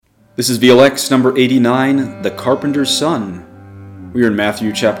This is VLX number 89, The Carpenter's Son. We are in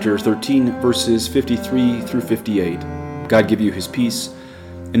Matthew chapter 13, verses 53 through 58. God give you his peace.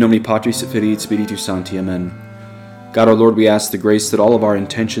 In nomine Patris et Filii et Spiritus Sancti. Amen. God our Lord, we ask the grace that all of our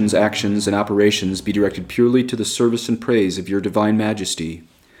intentions, actions, and operations be directed purely to the service and praise of your divine majesty.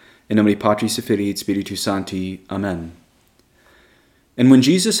 In nomine Patris et Filii et Spiritus Sancti. Amen. And when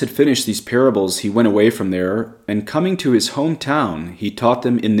Jesus had finished these parables, he went away from there, and coming to his hometown, he taught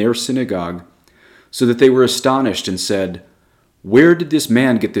them in their synagogue, so that they were astonished and said, "Where did this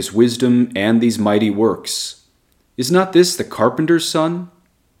man get this wisdom and these mighty works? Is not this the carpenter's son?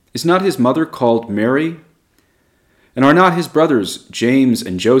 Is not his mother called Mary? And are not his brothers James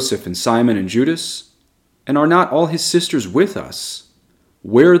and Joseph and Simon and Judas? And are not all his sisters with us?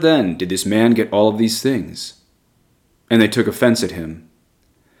 Where then did this man get all of these things?" And they took offense at him.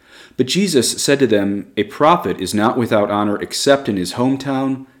 But Jesus said to them, "A prophet is not without honor except in his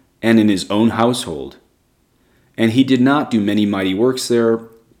hometown and in his own household." And he did not do many mighty works there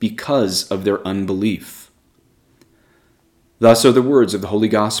because of their unbelief. Thus are the words of the Holy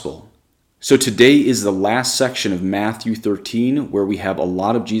Gospel. So today is the last section of Matthew 13, where we have a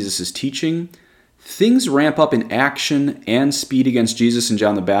lot of Jesus' teaching. Things ramp up in action and speed against Jesus and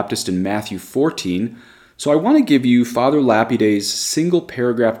John the Baptist in Matthew 14. So I want to give you Father Lapiday's single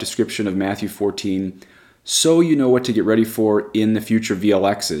paragraph description of Matthew 14 so you know what to get ready for in the future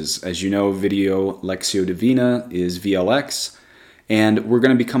VLXs. As you know, Video Lectio Divina is VLX, and we're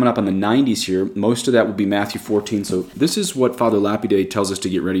going to be coming up on the 90s here. Most of that will be Matthew 14, so this is what Father Lapiday tells us to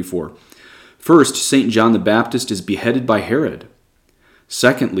get ready for. First, St. John the Baptist is beheaded by Herod.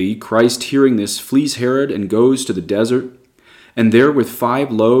 Secondly, Christ, hearing this, flees Herod and goes to the desert, and there with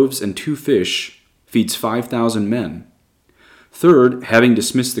 5 loaves and 2 fish, feeds 5,000 men. Third, having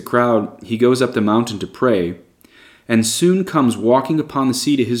dismissed the crowd, he goes up the mountain to pray, and soon comes walking upon the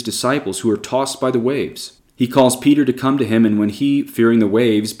sea to his disciples, who are tossed by the waves. He calls Peter to come to him, and when he, fearing the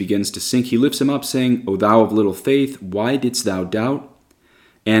waves, begins to sink, he lifts him up, saying, "O thou of little faith, why didst thou doubt?"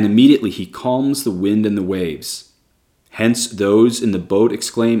 And immediately he calms the wind and the waves. Hence those in the boat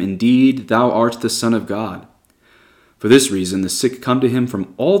exclaim, "Indeed, thou art the Son of God." For this reason, the sick come to him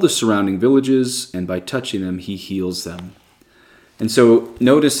from all the surrounding villages, and by touching them, he heals them. And so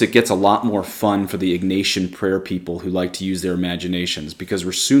notice it gets a lot more fun for the Ignatian prayer people who like to use their imaginations, because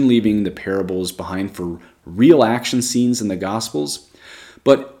we're soon leaving the parables behind for real action scenes in the Gospels.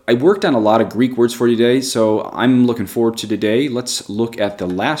 But I worked on a lot of Greek words for you today, so I'm looking forward to today. Let's look at the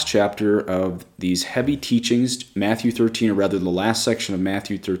last chapter of these heavy teachings, Matthew 13, or rather the last section of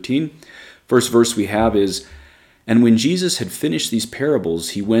Matthew 13. First verse we have is, "And when Jesus had finished these parables,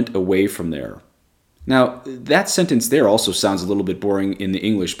 he went away from there." Now, that sentence there also sounds a little bit boring in the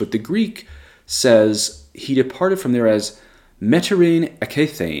English, but the Greek says he departed from there as meterein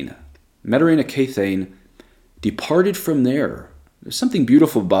akathein. Meterein akathein, departed from there. There's something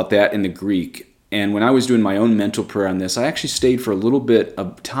beautiful about that in the Greek. And when I was doing my own mental prayer on this, I actually stayed for a little bit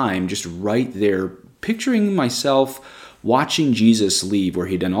of time just right there, picturing myself watching Jesus leave, where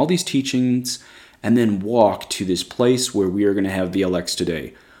he'd done all these teachings, and then walk to this place where we are going to have VLX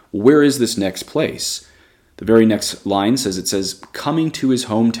today. Where is this next place? The very next line says, coming to his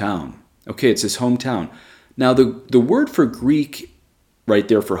hometown. Okay, it's his hometown. Now, the word for Greek right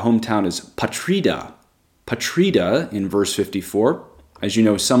there for hometown is patrida. Patrida in verse 54. As you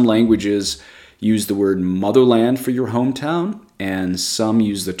know, some languages use the word motherland for your hometown, and some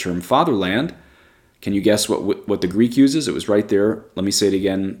use the term fatherland. Can you guess what the Greek uses? It was right there. Let me say it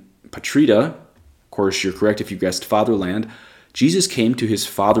again. Patrida. Of course, you're correct if you guessed fatherland. Jesus came to his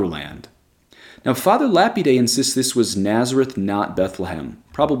fatherland. Now, Father Lapiday insists this was Nazareth, not Bethlehem.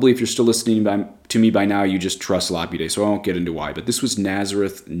 Probably, if you're still listening to me by now, you just trust Lapiday, so I won't get into why. But this was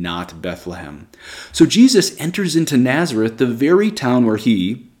Nazareth, not Bethlehem. So Jesus enters into Nazareth, the very town where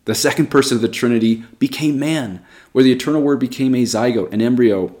he, the second person of the Trinity, became man, where the eternal Word became a zygote, an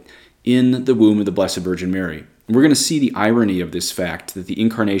embryo, in the womb of the Blessed Virgin Mary. We're going to see the irony of this fact, that the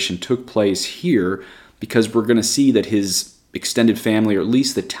incarnation took place here, because we're going to see that his extended family, or at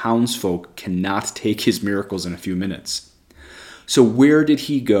least the townsfolk, cannot take his miracles in a few minutes. So where did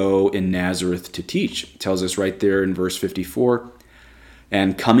he go in Nazareth to teach? It tells us right there in verse 54,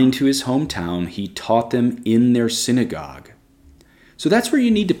 "And coming to his hometown, he taught them in their synagogue." So that's where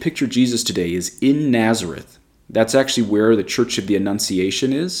you need to picture Jesus today, is in Nazareth. That's actually where the Church of the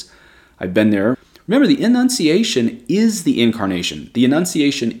Annunciation is. I've been there. Remember, the Annunciation is the incarnation. The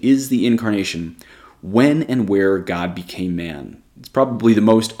Annunciation is the incarnation, when and where God became man. It's probably the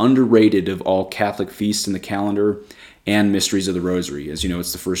most underrated of all Catholic feasts in the calendar and mysteries of the Rosary. As you know,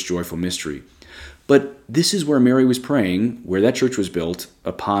 it's the first joyful mystery. But this is where Mary was praying, where that church was built,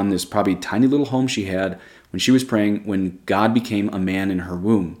 upon this probably tiny little home she had when she was praying when God became a man in her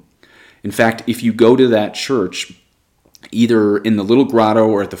womb. In fact, if you go to that church, either in the little grotto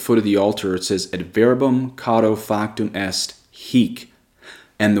or at the foot of the altar, it says, Et verbum caro factum est hic.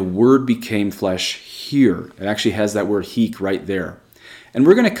 And the Word became flesh here. It actually has that word hic right there. And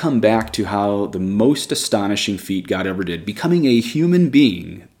we're going to come back to how the most astonishing feat God ever did, becoming a human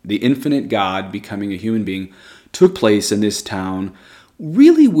being, the infinite God becoming a human being, took place in this town,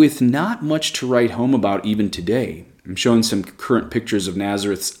 really with not much to write home about even today. I'm showing some current pictures of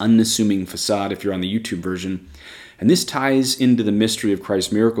Nazareth's unassuming facade if you're on the YouTube version. And this ties into the mystery of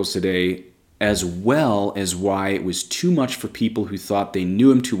Christ's miracles today, as well as why it was too much for people who thought they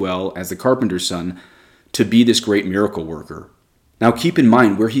knew him too well as the carpenter's son to be this great miracle worker. Now keep in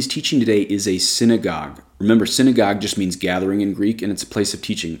mind, where he's teaching today is a synagogue. Remember, synagogue just means gathering in Greek, and it's a place of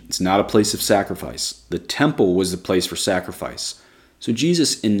teaching. It's not a place of sacrifice. The temple was the place for sacrifice. So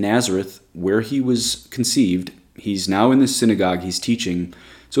Jesus in Nazareth, where he was conceived, he's now in this synagogue, he's teaching.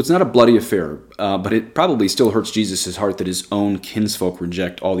 So it's not a bloody affair, but it probably still hurts Jesus' heart that his own kinsfolk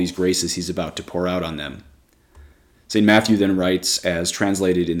reject all these graces he's about to pour out on them. St. Matthew then writes, as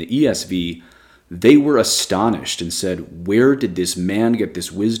translated in the ESV, they were astonished and said, where did this man get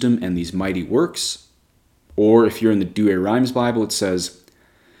this wisdom and these mighty works? Or if you're in the Douay-Rheims Bible, it says,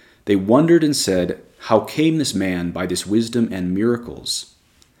 they wondered and said, how came this man by this wisdom and miracles?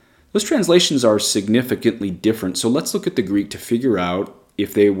 Those translations are significantly different, so let's look at the Greek to figure out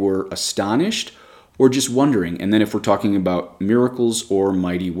if they were astonished or just wondering, and then if we're talking about miracles or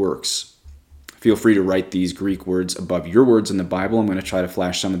mighty works. Feel free to write these Greek words above your words in the Bible. I'm going to try to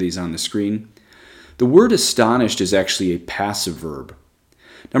flash some of these on the screen. The word astonished is actually a passive verb.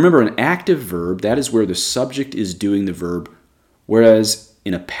 Now remember, an active verb, that is where the subject is doing the verb, whereas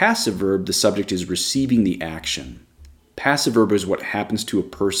in a passive verb, the subject is receiving the action. Passive verb is what happens to a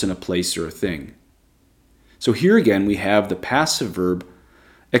person, a place, or a thing. So here again, we have the passive verb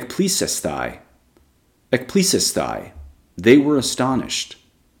ekplisestai. Ekplisestai. They were astonished.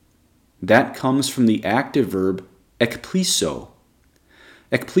 That comes from the active verb ekpliso.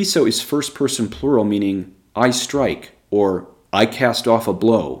 Ekpliso is first person plural, meaning I strike, or I cast off a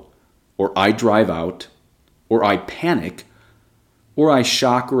blow, or I drive out, or I panic, or I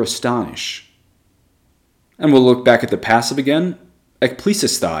shock or astonish. And we'll look back at the passive again.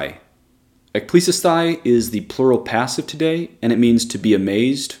 Ekplisestai. Ekplisestai is the plural passive today, and it means to be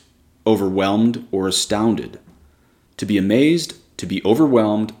amazed, overwhelmed, or astounded. To be amazed, to be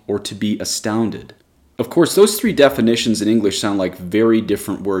overwhelmed, or to be astounded. Of course, those three definitions in English sound like very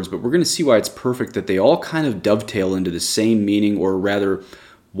different words, but we're going to see why it's perfect that they all kind of dovetail into the same meaning, or rather,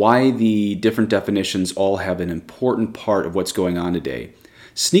 why the different definitions all have an important part of what's going on today.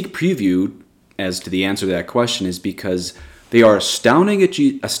 Sneak preview as to the answer to that question is because they are astounded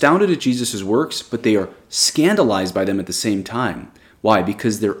at Jesus' works, but they are scandalized by them at the same time. Why?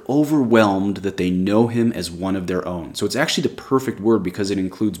 Because they're overwhelmed that they know him as one of their own. So it's actually the perfect word because it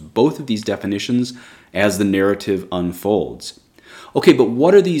includes both of these definitions as the narrative unfolds. Okay, but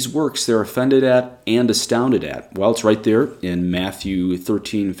what are these works they're offended at and astounded at? Well, it's right there in Matthew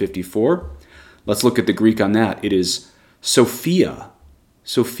 13:54. Let's look at the Greek on that. It is Sophia.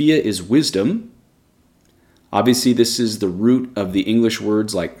 Sophia is wisdom. Obviously, this is the root of the English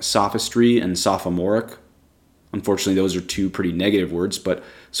words like sophistry and sophomoric. Unfortunately, those are two pretty negative words, but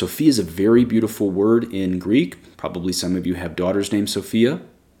Sophia is a very beautiful word in Greek. Probably some of you have daughters named Sophia.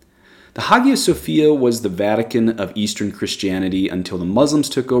 The Hagia Sophia was the Vatican of Eastern Christianity until the Muslims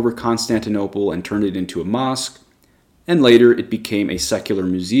took over Constantinople and turned it into a mosque, and later it became a secular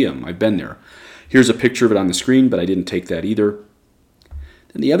museum. I've been there. Here's a picture of it on the screen, but I didn't take that either.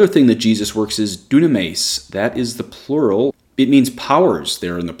 And the other thing that Jesus works is dunamis. That is the plural. It means powers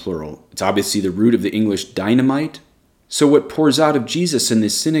there in the plural. It's obviously the root of the English dynamite. So what pours out of Jesus in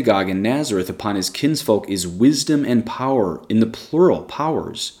this synagogue in Nazareth upon his kinsfolk is wisdom and power, in the plural,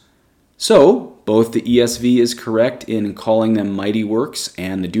 powers. So both the ESV is correct in calling them mighty works,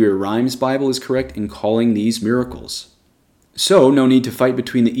 and the Douay-Rheims Bible is correct in calling these miracles. So no need to fight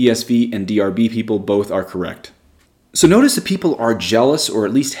between the ESV and DRB people, both are correct. So notice that people are jealous or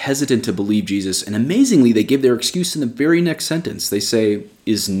at least hesitant to believe Jesus, and amazingly they give their excuse in the very next sentence. They say,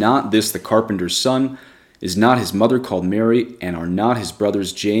 is not this the carpenter's son? Is not his mother called Mary? And are not his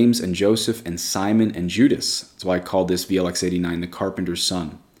brothers James and Joseph and Simon and Judas? That's why I called this VLX89 the carpenter's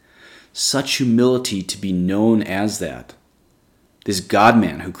son. Such humility to be known as that. This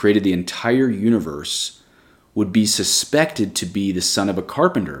God-man who created the entire universe would be suspected to be the son of a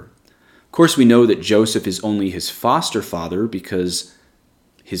carpenter. Of course, we know that Joseph is only his foster father because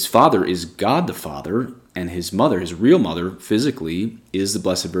His father is God the Father, and his mother, his real mother, physically, is the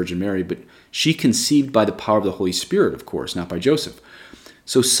Blessed Virgin Mary, but she conceived by the power of the Holy Spirit, of course, not by Joseph.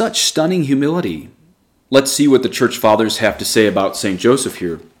 So such stunning humility. Let's see what the Church Fathers have to say about St. Joseph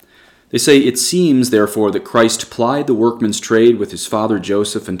here. They say, "It seems, therefore, that Christ plied the workman's trade with his father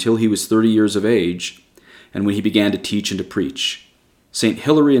Joseph until he was 30 years of age, and when he began to teach and to preach. St.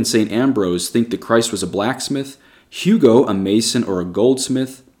 Hilary and St. Ambrose think that Christ was a blacksmith, Hugo a mason or a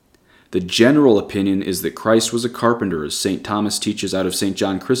goldsmith. The general opinion is that Christ was a carpenter, as St. Thomas teaches out of St.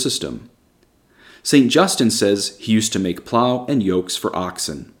 John Chrysostom. St. Justin says he used to make plow and yokes for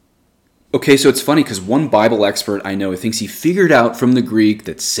oxen." Okay, so it's funny because one Bible expert I know thinks he figured out from the Greek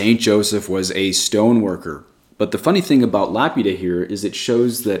that St. Joseph was a stone worker. But the funny thing about Lapide here is it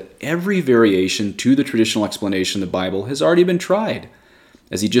shows that every variation to the traditional explanation of the Bible has already been tried.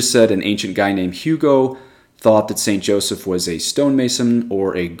 As he just said, an ancient guy named Hugo thought that St. Joseph was a stonemason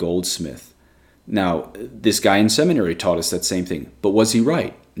or a goldsmith. Now, this guy in seminary taught us that same thing, but was he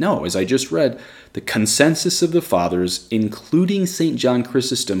right? No, as I just read, the consensus of the Fathers, including St. John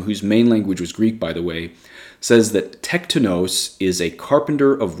Chrysostom, whose main language was Greek, by the way, says that tektonos is a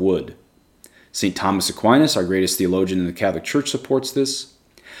carpenter of wood. St. Thomas Aquinas, our greatest theologian in the Catholic Church, supports this.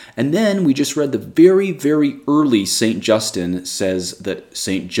 And then we just read the very, very early St. Justin says that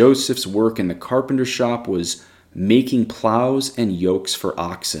St. Joseph's work in the carpenter shop was making plows and yokes for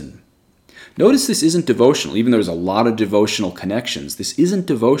oxen. Notice this isn't devotional, even though there's a lot of devotional connections. This isn't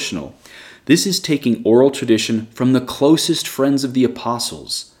devotional. This is taking oral tradition from the closest friends of the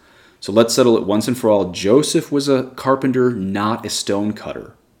apostles. So let's settle it once and for all. Joseph was a carpenter, not a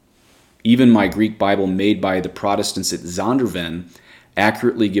stonecutter. Even my Greek Bible made by the Protestants at Zondervan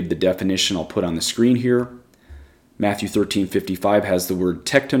accurately give the definition I'll put on the screen here. Matthew 13:55 has the word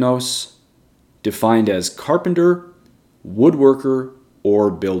tektonos, defined as carpenter, woodworker,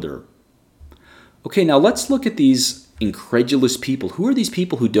 or builder. Okay, now let's look at these incredulous people. Who are these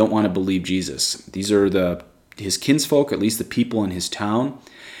people who don't want to believe Jesus? These are his kinsfolk, at least the people in his town,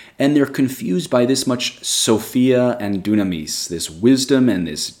 and they're confused by this much Sophia and dunamis, this wisdom and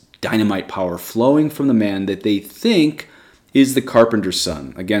this dynamite power flowing from the man that they think is the carpenter's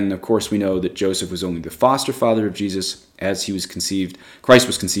son. Again, of course, we know that Joseph was only the foster father of Jesus as he was conceived. Christ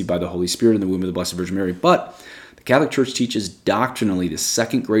was conceived by the Holy Spirit in the womb of the Blessed Virgin Mary. But the Catholic Church teaches doctrinally the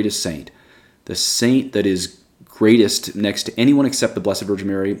second greatest saint, the saint that is greatest next to anyone except the Blessed Virgin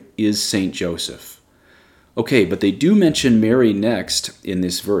Mary, is St. Joseph. Okay, but they do mention Mary next in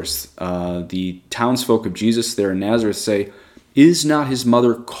this verse. The townsfolk of Jesus there in Nazareth say, "Is not his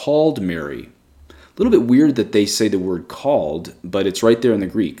mother called Mary?" A little bit weird that they say the word called, but it's right there in the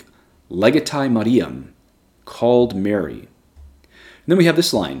Greek. Legatai Mariam, called Mary. And then we have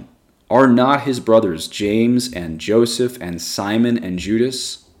this line, "Are not his brothers James and Joseph and Simon and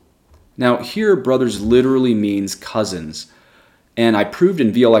Judas?" Now here, brothers literally means cousins. And I proved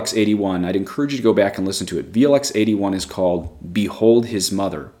in VLX 81, I'd encourage you to go back and listen to it. VLX 81 is called Behold His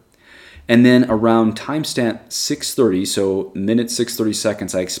Mother. And then around timestamp 6:30, so minute 6:30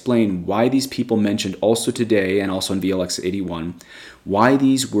 seconds, I explain why these people mentioned also today and also in VLX 81, why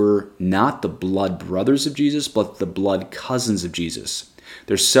these were not the blood brothers of Jesus, but the blood cousins of Jesus.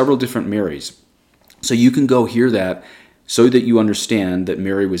 There's several different Marys. So you can go hear that so that you understand that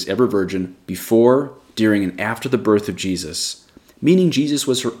Mary was ever virgin before, during, and after the birth of Jesus, meaning Jesus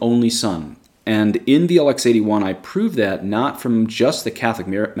was her only son. And in VLX 81, I prove that not from just the Catholic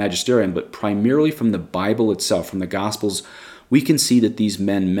magisterium, but primarily from the Bible itself, from the Gospels. We can see that these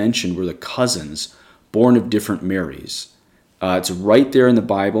men mentioned were the cousins born of different Marys. It's right there in the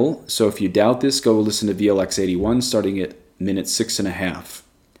Bible, so if you doubt this, go listen to VLX 81, starting at minute 6.5.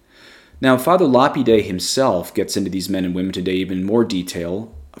 Now, Father Lapide himself gets into these men and women today even in more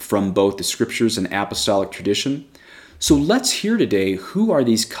detail from both the Scriptures and apostolic tradition. So let's hear today who are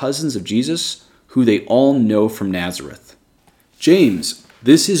these cousins of Jesus who they all know from Nazareth. James.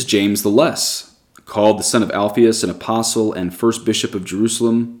 This is James the Less, called the son of Alphaeus, an apostle and first bishop of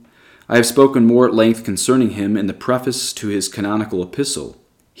Jerusalem. I have spoken more at length concerning him in the preface to his canonical epistle.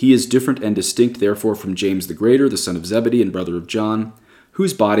 He is different and distinct, therefore, from James the Greater, the son of Zebedee and brother of John,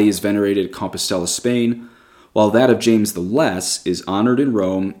 whose body is venerated at Compostela, Spain, while that of James the Less is honored in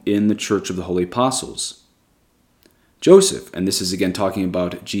Rome in the Church of the Holy Apostles. Joseph, and this is again talking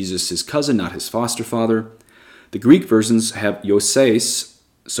about Jesus' cousin, not his foster father. The Greek versions have Yoses,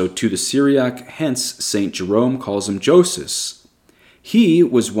 so to the Syriac, hence St. Jerome calls him Joses. He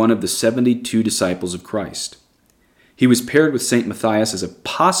was one of the 72 disciples of Christ. He was paired with St. Matthias as a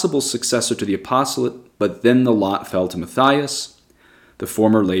possible successor to the apostolate, but then the lot fell to Matthias. The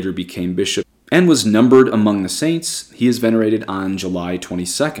former later became bishop and was numbered among the saints. He is venerated on July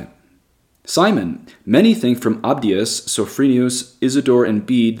 22nd. Simon. Many think from Abdias, Sophronius, Isidore, and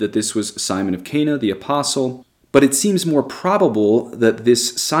Bede that this was Simon of Cana, the apostle, but it seems more probable that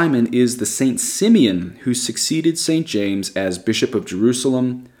this Simon is the Saint Simeon who succeeded St. James as Bishop of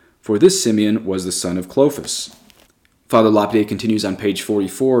Jerusalem, for this Simeon was the son of Clophas. Father Lapide continues on page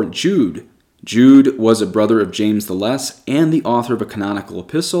 44, Jude. Jude was a brother of James the Less and the author of a canonical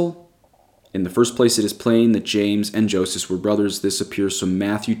epistle. In the first place, it is plain that James and Joseph were brothers. This appears from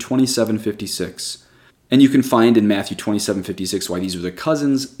Matthew 27:56. And you can find in Matthew 27:56 why these are the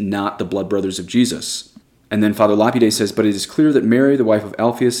cousins, not the blood brothers of Jesus. And then Father Lapide says, but it is clear that Mary, the wife of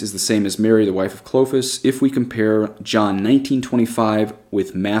Alphaeus, is the same as Mary, the wife of Clophas, if we compare John 19:25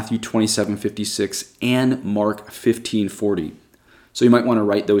 with Matthew 27:56 and Mark 15:40. So you might want to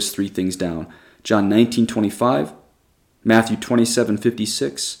write those three things down. John 19:25, Matthew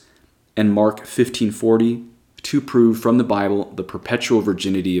 27:56, and Mark 15:40 to prove from the Bible the perpetual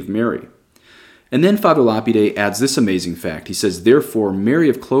virginity of Mary. And then Father Lapide adds this amazing fact. He says, therefore, Mary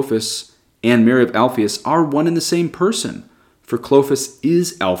of Clophas and Mary of Alphaeus are one and the same person, for Clophas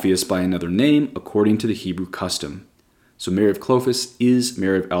is Alphaeus by another name, according to the Hebrew custom. So Mary of Clophas is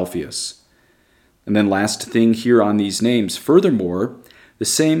Mary of Alphaeus. And then last thing here on these names. Furthermore, the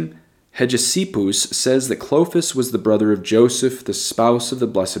same Hegesippus says that Clophas was the brother of Joseph, the spouse of the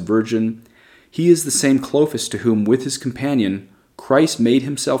Blessed Virgin. He is the same Clophas to whom, with his companion, Christ made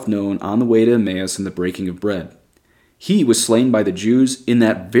himself known on the way to Emmaus in the breaking of bread. He was slain by the Jews in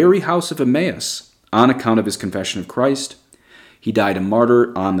that very house of Emmaus on account of his confession of Christ. He died a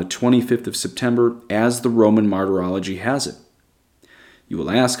martyr on the 25th of September, as the Roman martyrology has it. You will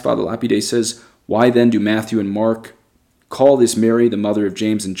ask, Father Lapide says, why then do Matthew and Mark call this Mary the mother of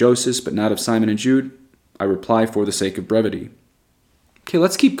James and Joseph, but not of Simon and Jude? I reply, for the sake of brevity. Okay,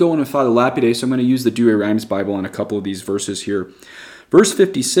 let's keep going with Father Lapide, so I'm going to use the Douay-Rheims Bible on a couple of these verses here. Verse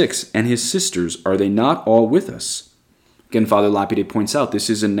 56, and his sisters, are they not all with us? Again, Father Lapide points out this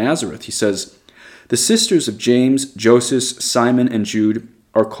is in Nazareth. He says, the sisters of James, Joseph, Simon, and Jude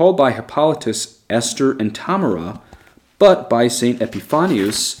are called by Hippolytus, Esther, and Tamara, but by St.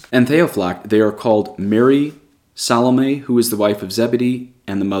 Epiphanius and Theophylacte they are called Mary, Salome, who is the wife of Zebedee,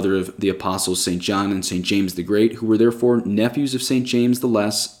 and the mother of the apostles St. John and St. James the Great, who were therefore nephews of St. James the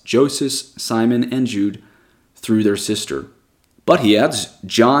Less, Joseph, Simon, and Jude, through their sister. But he adds,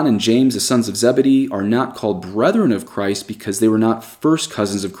 John and James, the sons of Zebedee, are not called brethren of Christ because they were not first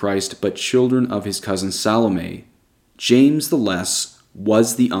cousins of Christ, but children of his cousin Salome. James the Less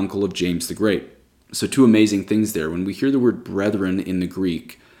was the uncle of James the Great. So two amazing things there. When we hear the word brethren in the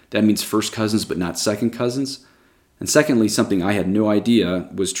Greek, that means first cousins but not second cousins. And secondly, something I had no idea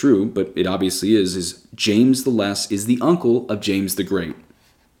was true, but it obviously is James the Less is the uncle of James the Great.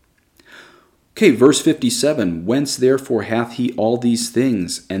 Okay, verse 57, whence therefore hath he all these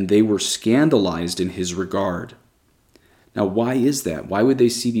things, and they were scandalized in his regard. Now, why is that? Why would they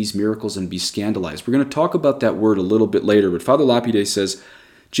see these miracles and be scandalized? We're going to talk about that word a little bit later, but Father Lapide says,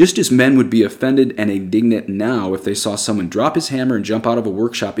 just as men would be offended and indignant now if they saw someone drop his hammer and jump out of a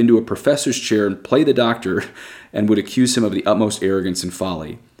workshop into a professor's chair and play the doctor and would accuse him of the utmost arrogance and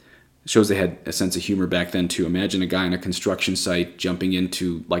folly. It shows they had a sense of humor back then, too. Imagine a guy on a construction site jumping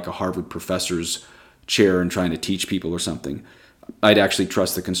into like a Harvard professor's chair and trying to teach people or something. I'd actually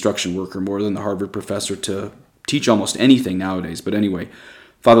trust the construction worker more than the Harvard professor to teach almost anything nowadays. But anyway,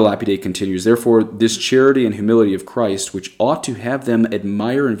 Father Lapide continues, therefore, this charity and humility of Christ, which ought to have them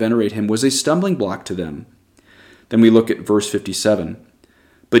admire and venerate him, was a stumbling block to them. Then we look at verse 57.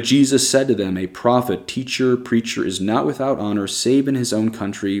 But Jesus said to them, a prophet, teacher, preacher is not without honor, save in his own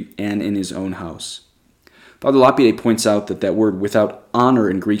country and in his own house. Father Lapide points out that word without honor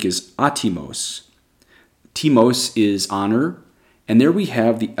in Greek is atimos. Timos is honor, and there we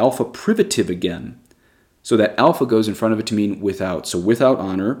have the alpha privative again. So that alpha goes in front of it to mean without. So without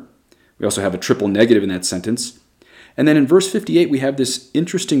honor. We also have a triple negative in that sentence. And then in verse 58, we have this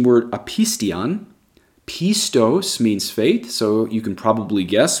interesting word apistion. Pistos means faith, so you can probably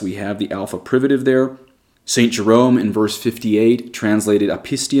guess we have the alpha privative there. St. Jerome in verse 58 translated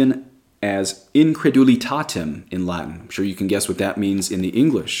apistion as incredulitatem in Latin. I'm sure you can guess what that means in the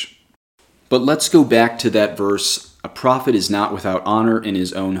English. But let's go back to that verse, a prophet is not without honor in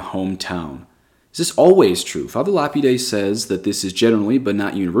his own hometown. Is this always true? Father Lapide says that this is generally, but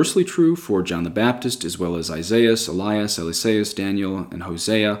not universally true for John the Baptist, as well as Isaiah, Elias, Eliseus, Daniel, and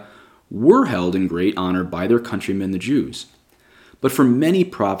Hosea, were held in great honor by their countrymen, the Jews. But for many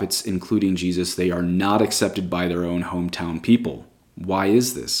prophets, including Jesus, they are not accepted by their own hometown people. Why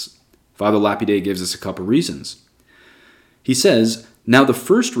is this? Father Lapide gives us a couple reasons. He says, Now the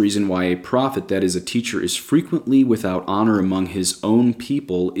first reason why a prophet, that is a teacher, is frequently without honor among his own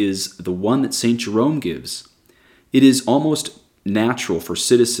people is the one that St. Jerome gives. It is almost natural for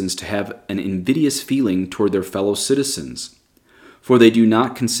citizens to have an invidious feeling toward their fellow citizens, for they do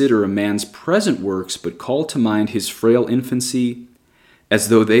not consider a man's present works, but call to mind his frail infancy, as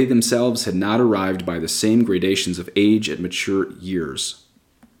though they themselves had not arrived by the same gradations of age at mature years.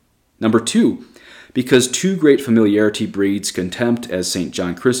 Number 2, because too great familiarity breeds contempt, as St.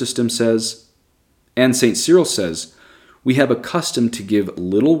 John Chrysostom says, and St. Cyril says, we have a custom to give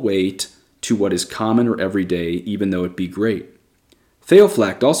little weight to what is common or everyday, even though it be great.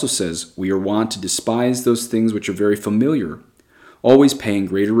 Theophylact also says, we are wont to despise those things which are very familiar, always paying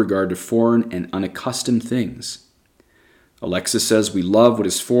greater regard to foreign and unaccustomed things. Alexis says, we love what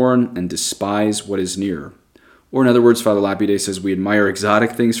is foreign and despise what is near. Or in other words, Father Lapide says, we admire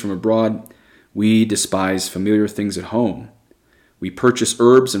exotic things from abroad, we despise familiar things at home. We purchase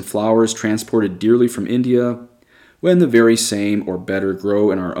herbs and flowers transported dearly from India, when the very same or better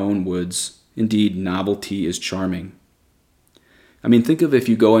grow in our own woods. Indeed, novelty is charming. I mean, think of if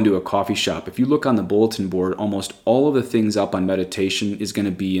you go into a coffee shop. If you look on the bulletin board, almost all of the things up on meditation is going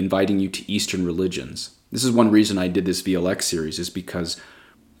to be inviting you to Eastern religions. This is one reason I did this VLX series, is because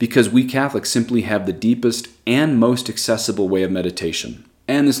we Catholics simply have the deepest and most accessible way of meditation.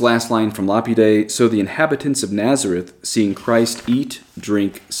 And this last line from Lapide, so the inhabitants of Nazareth, seeing Christ eat,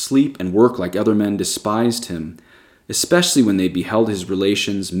 drink, sleep, and work like other men, despised him, especially when they beheld his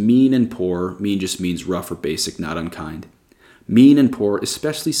relations mean and poor. Mean just means rough or basic, not unkind. Mean and poor,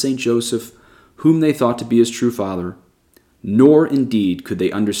 especially St. Joseph, whom they thought to be his true father. Nor indeed could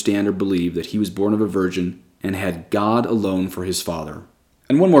they understand or believe that he was born of a virgin and had God alone for his father.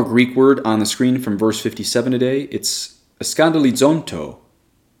 And one more Greek word on the screen from verse 57 today. It's skandalizonto.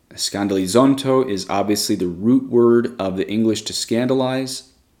 Skandalizonto is obviously the root word of the English to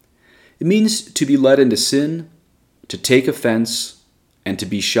scandalize. It means to be led into sin, to take offense, and to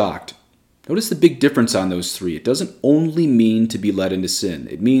be shocked. Notice the big difference on those three. It doesn't only mean to be led into sin.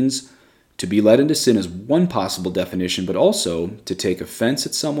 It means to be led into sin is one possible definition, but also to take offense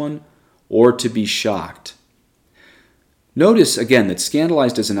at someone or to be shocked. Notice, again, that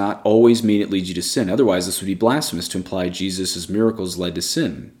scandalize does not always mean it leads you to sin. Otherwise, this would be blasphemous to imply Jesus' miracles led to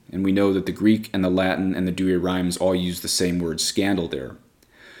sin. And we know that the Greek and the Latin and the Douay-Rheims all use the same word, scandal, there.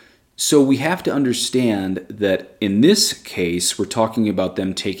 So we have to understand that in this case, we're talking about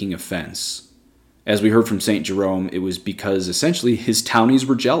them taking offense. As we heard from St. Jerome, it was because essentially his townies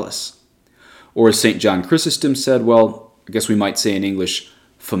were jealous. Or as St. John Chrysostom said, well, I guess we might say in English,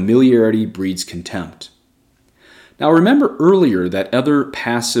 familiarity breeds contempt. Now remember earlier that other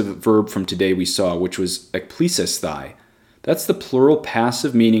passive verb from today we saw, which was ekplisesthai. That's the plural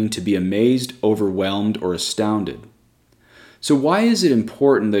passive meaning to be amazed, overwhelmed, or astounded. So why is it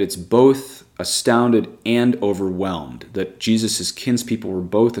important that it's both astounded and overwhelmed, that Jesus' kinspeople were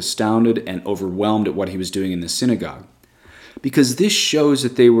both astounded and overwhelmed at what he was doing in the synagogue? Because this shows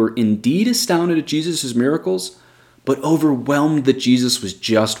that they were indeed astounded at Jesus' miracles, but overwhelmed that Jesus was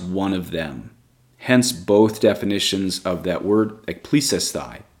just one of them. Hence both definitions of that word,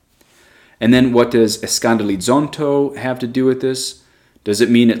 ekplisesthai. And then what does skandalizonto have to do with this? Does it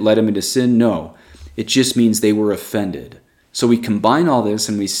mean it led him into sin? No. It just means they were offended. So we combine all this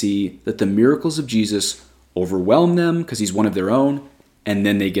and we see that the miracles of Jesus overwhelm them because he's one of their own, and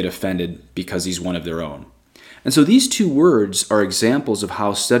then they get offended because he's one of their own. And so these two words are examples of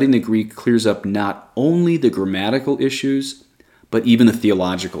how studying the Greek clears up not only the grammatical issues, but even the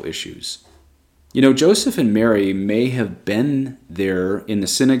theological issues. You know, Joseph and Mary may have been there in the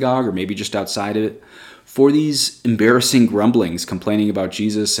synagogue or maybe just outside of it for these embarrassing grumblings, complaining about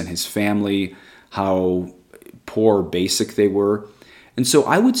Jesus and his family, how poor or basic they were. And so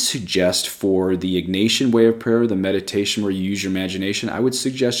I would suggest for the Ignatian way of prayer, the meditation where you use your imagination, I would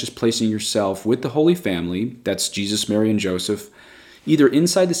suggest just placing yourself with the Holy Family, that's Jesus, Mary, and Joseph, either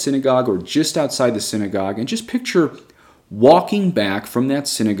inside the synagogue or just outside the synagogue, and just picture walking back from that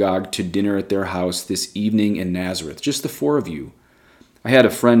synagogue to dinner at their house this evening in Nazareth, just the four of you. I had a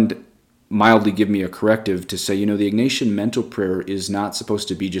friend mildly give me a corrective to say, the Ignatian mental prayer is not supposed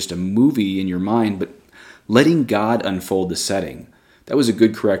to be just a movie in your mind, but letting God unfold the setting. That was a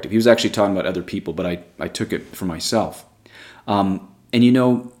good corrective. He was actually talking about other people, but I took it for myself.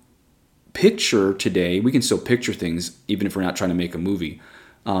 Picture today, we can still picture things even if we're not trying to make a movie.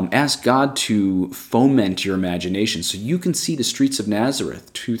 Ask God to foment your imagination so you can see the streets of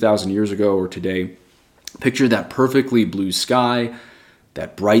Nazareth 2,000 years ago or today. Picture that perfectly blue sky,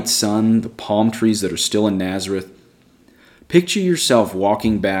 that bright sun, the palm trees that are still in Nazareth. Picture yourself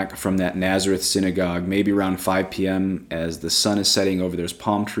walking back from that Nazareth synagogue, maybe around 5 p.m. as the sun is setting over those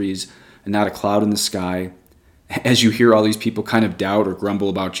palm trees and not a cloud in the sky. As you hear all these people kind of doubt or grumble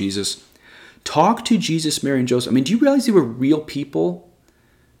about Jesus, talk to Jesus, Mary, and Joseph. I mean, do you realize they were real people?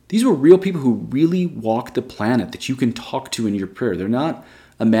 These were real people who really walked the planet that you can talk to in your prayer. They're not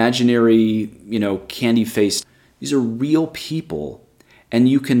imaginary, candy-faced. These are real people. And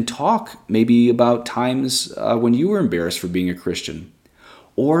you can talk maybe about times when you were embarrassed for being a Christian.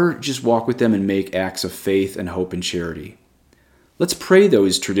 Or just walk with them and make acts of faith and hope and charity. Let's pray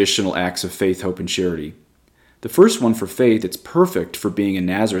those traditional acts of faith, hope, and charity. The first one for faith, it's perfect for being in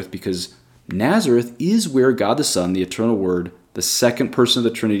Nazareth because Nazareth is where God the Son, the eternal Word, the second person of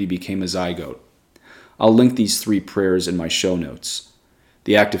the Trinity, became a zygote. I'll link these 3 prayers in my show notes.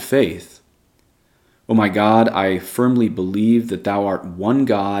 The act of faith. O my God, I firmly believe that thou art one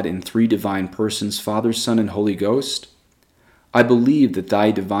God in 3 divine persons, Father, Son, and Holy Ghost. I believe that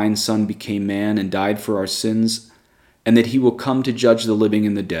thy divine Son became man and died for our sins, and that he will come to judge the living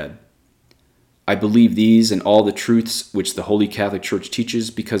and the dead. I believe these and all the truths which the Holy Catholic Church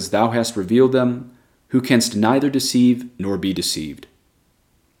teaches, because thou hast revealed them, who canst neither deceive nor be deceived.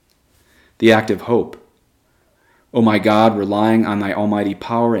 The act of hope. O my God, relying on thy almighty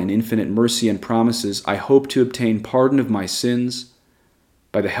power and infinite mercy and promises, I hope to obtain pardon of my sins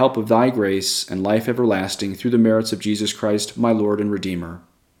by the help of thy grace and life everlasting through the merits of Jesus Christ, my Lord and Redeemer.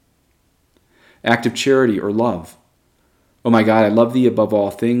 Act of charity or love. O my God, I love thee above all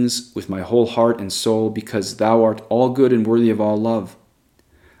things with my whole heart and soul, because thou art all good and worthy of all love.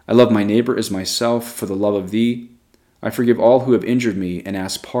 I love my neighbor as myself for the love of thee. I forgive all who have injured me and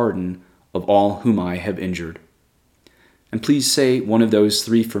ask pardon of all whom I have injured. And please say one of those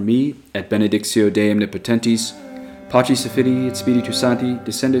 3 for me at Benedictio Dei Omnipotentis, Patris et Filii et Spiritus Sancti,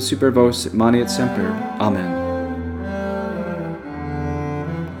 descendet super vos et manet semper. Amen.